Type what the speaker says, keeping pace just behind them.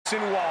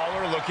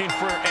Waller looking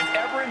for an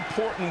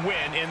ever-important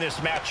win in this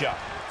matchup.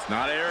 It's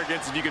not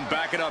arrogance, and you can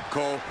back it up,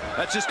 Cole.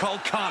 That's just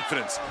called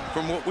confidence.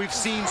 From what we've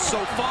seen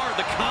so far,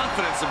 the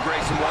confidence of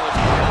Grayson Waller is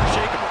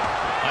unshakable.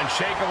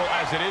 Unshakable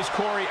as it is,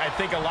 Corey, I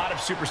think a lot of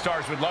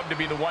superstars would love to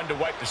be the one to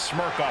wipe the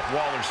smirk off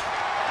Waller's.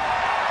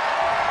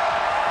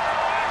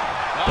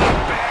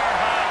 Bear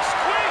hug,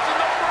 squeezing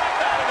the breath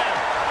out of him.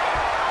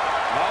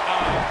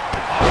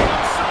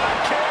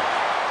 Onside kick.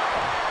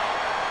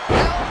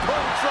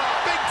 Elbow drop,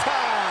 big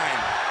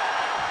time.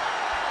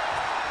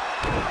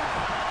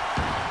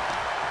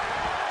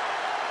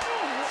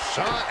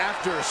 Shot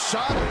after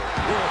shot.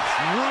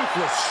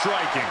 Ruthless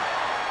striking.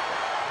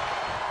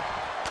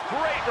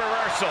 Great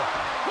reversal.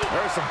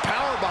 There's some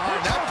power behind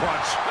that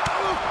punch.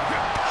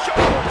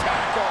 Shoulder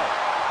tackle.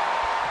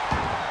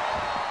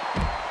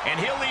 And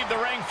he'll leave the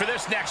ring for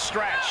this next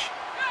stretch.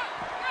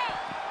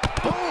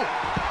 Boom.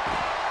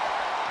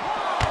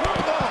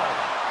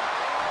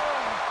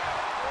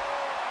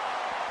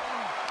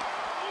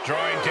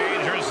 Drawing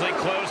dangerously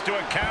close to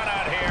a count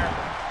out here.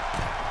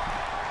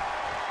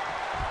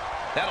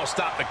 That'll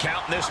stop the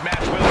count, and this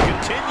match will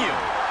continue.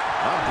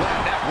 I'm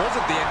glad that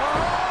wasn't the end.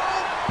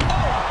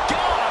 Oh,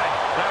 God!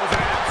 That was an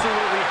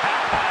absolutely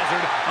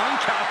haphazard,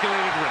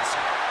 uncalculated risk.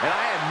 And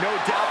I have no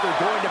doubt they're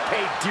going to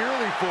pay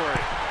dearly for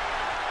it.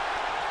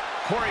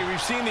 Corey, we've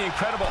seen the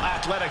incredible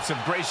athletics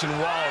of Grayson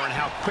Waller and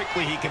how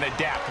quickly he can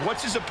adapt.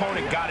 What's his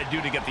opponent got to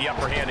do to get the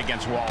upper hand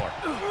against Waller?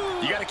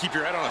 You got to keep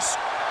your head on a...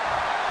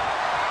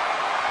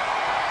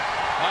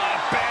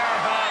 Bear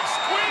hug,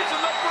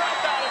 squeezing the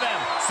breath out of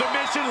him.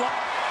 Submission.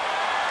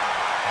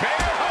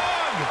 Bear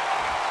hug.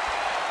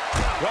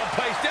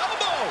 Well-placed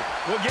elbow.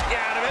 We'll get you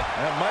out of it.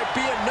 That might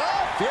be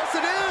enough. Yes,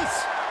 it is.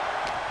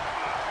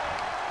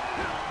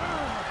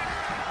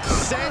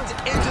 Sent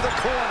into the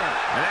corner.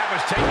 And that was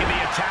taking the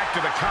attack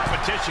to the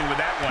competition with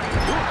that one.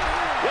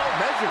 Well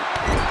measured.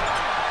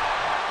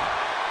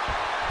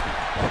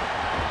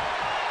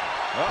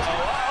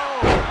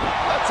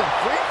 That's a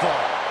free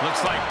fall.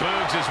 Looks like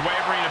Boogs is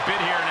wavering a bit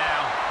here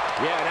now.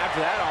 Yeah, and after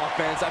that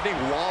offense, I think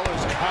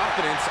Waller's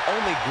confidence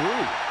only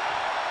grew.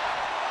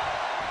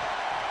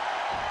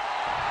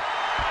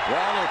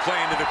 Waller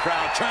playing to the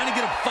crowd, trying to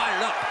get him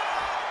fired up.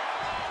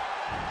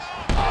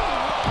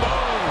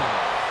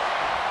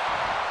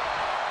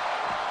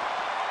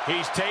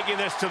 He's taking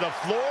this to the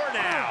floor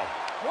now.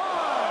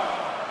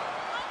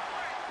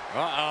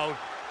 Uh-oh.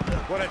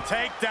 What a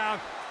takedown.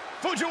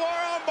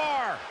 Fujiwara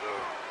armbar.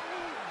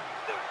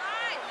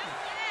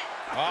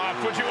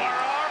 Fujiwara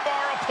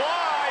armbar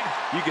applied.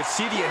 You can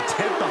see the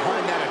intent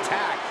behind that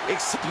attack.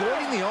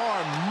 Exploiting the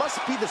arm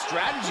must be the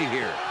strategy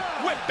here.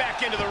 Whip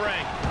back into the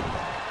ring.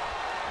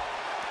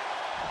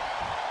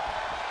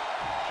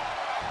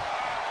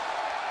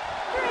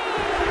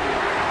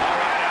 All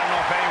right, I don't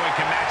know if anyone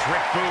can match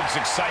Rick Boogs'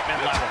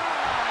 excitement level.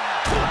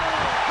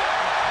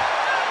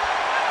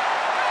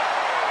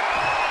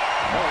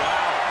 Oh,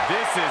 wow.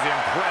 This is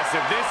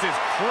impressive. This is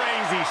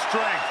crazy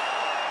strength.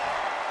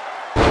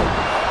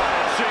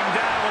 Crashing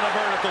down with a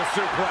vertical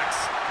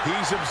suplex.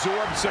 He's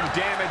absorbed some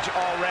damage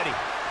already.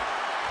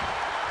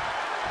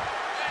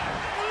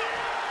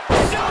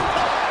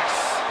 Suplex!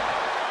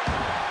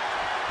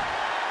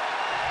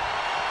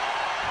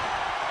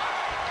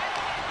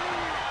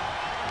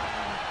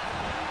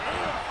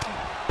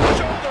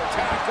 Shoulder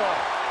tackle.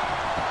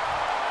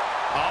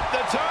 Up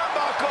the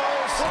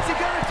turnbuckles. What's he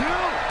gonna do?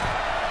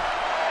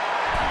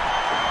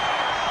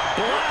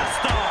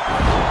 Blast off.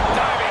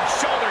 Diving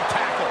shoulder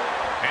tackle.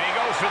 And he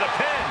goes for the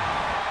pin.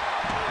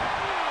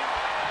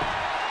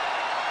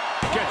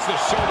 Gets the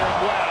shoulder.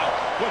 Wow.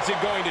 What's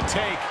it going to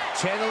take?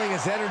 Channeling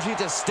his energy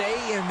to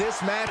stay in this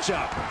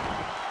matchup.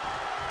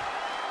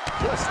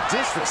 Just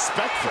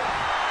disrespectful.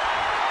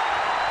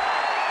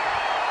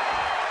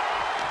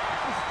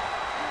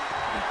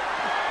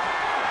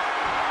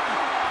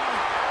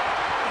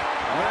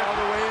 All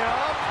the way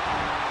up.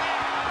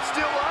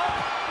 Still up.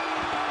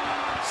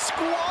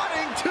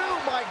 Squatting too,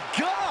 my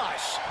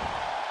gosh.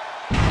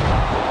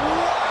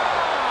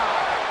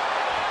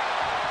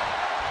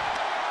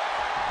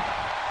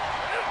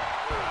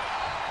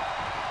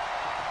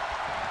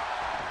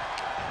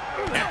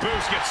 And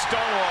Boogs gets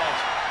stonewalled.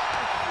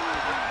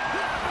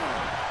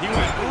 He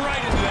went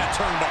right into that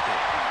turnbuckle.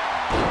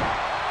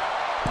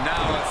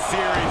 Now a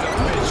series of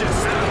vicious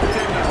stomps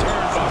in the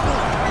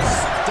turnbuckle.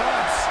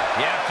 Stunts.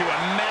 You have to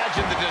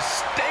imagine the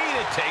disdain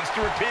it takes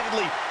to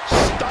repeatedly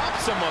stop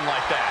someone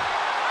like that.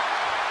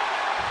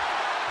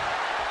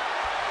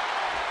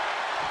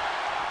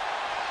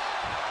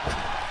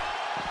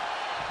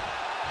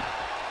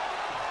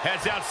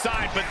 Heads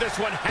outside, but this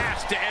one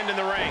has to end in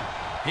the ring.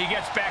 He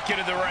gets back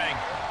into the ring.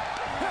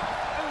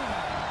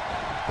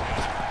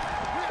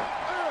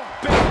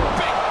 Big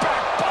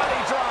back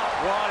body drop.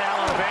 What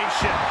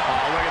elevation.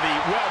 Oh, look at the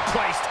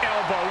well-placed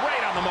elbow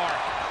right on the mark.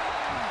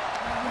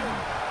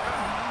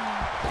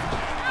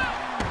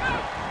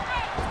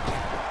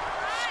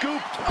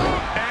 Scooped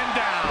up and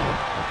down.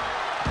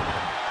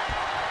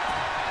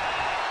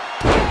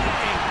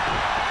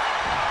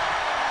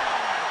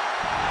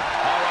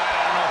 All right, I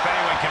don't know if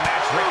anyone can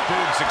match Rick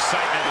Boogs'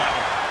 excitement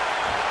level.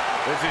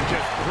 This is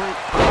just brute.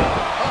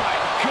 Oh, my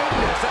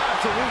goodness.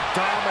 Absolute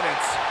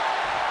dominance.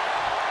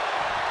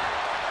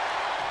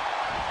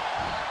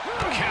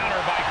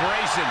 Counter by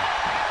Grayson.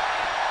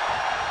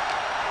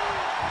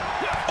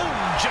 Oh,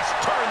 just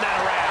turn that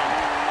around.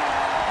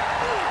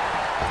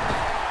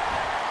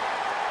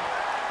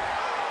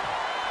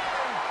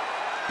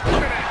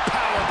 Look at that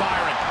power,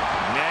 Byron.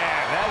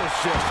 Man, that was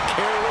just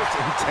careless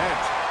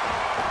intent.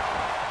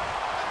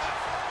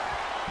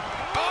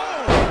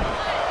 Oh!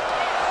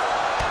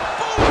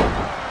 Boom!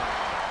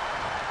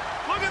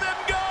 Look at them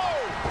go!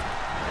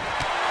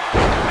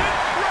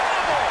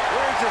 Incredible!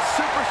 Where's the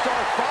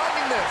superstar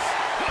finding this?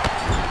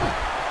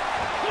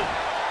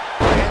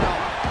 And a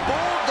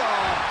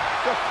bulldog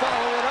to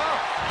follow it up.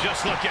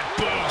 Just look at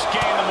Boogs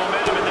gain the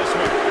momentum in this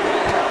one.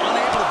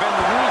 Unable to bend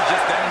the rules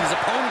just then, his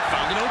opponent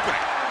found an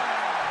opening.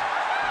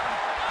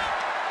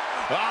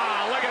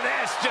 Ah, look at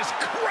this, just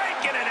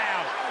cranking it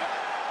out.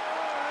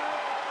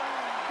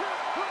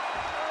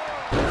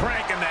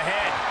 Cranking the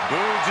head.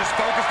 Boogs is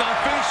focused on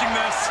finishing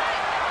this.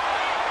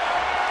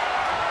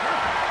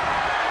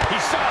 He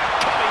saw it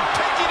coming,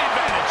 taking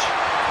advantage.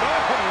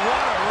 Oh,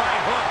 what a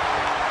right hook.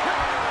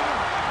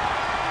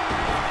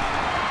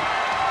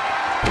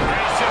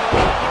 Grayson,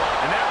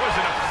 and that was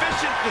an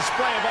efficient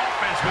display of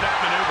offense with that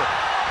maneuver.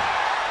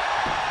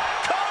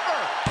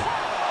 Cover!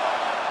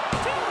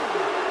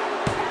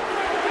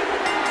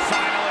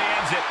 Finally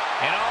ends it,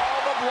 and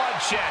all the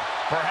bloodshed,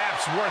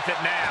 perhaps worth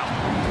it now.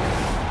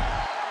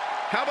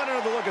 How about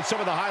another look at some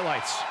of the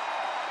highlights?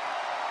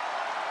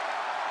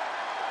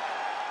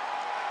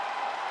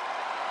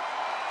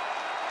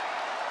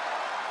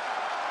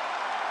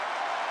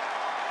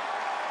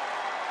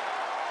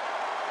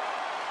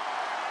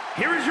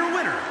 Here is your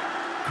winner,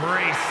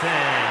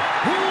 Grayson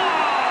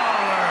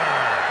Waller.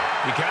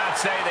 You cannot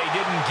say they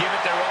didn't give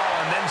it their all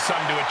and then some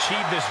to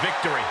achieve this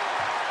victory.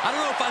 I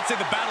don't know if I'd say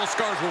the battle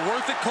scars were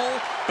worth it, Cole,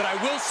 but I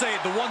will say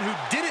the one who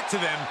did it to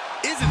them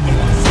isn't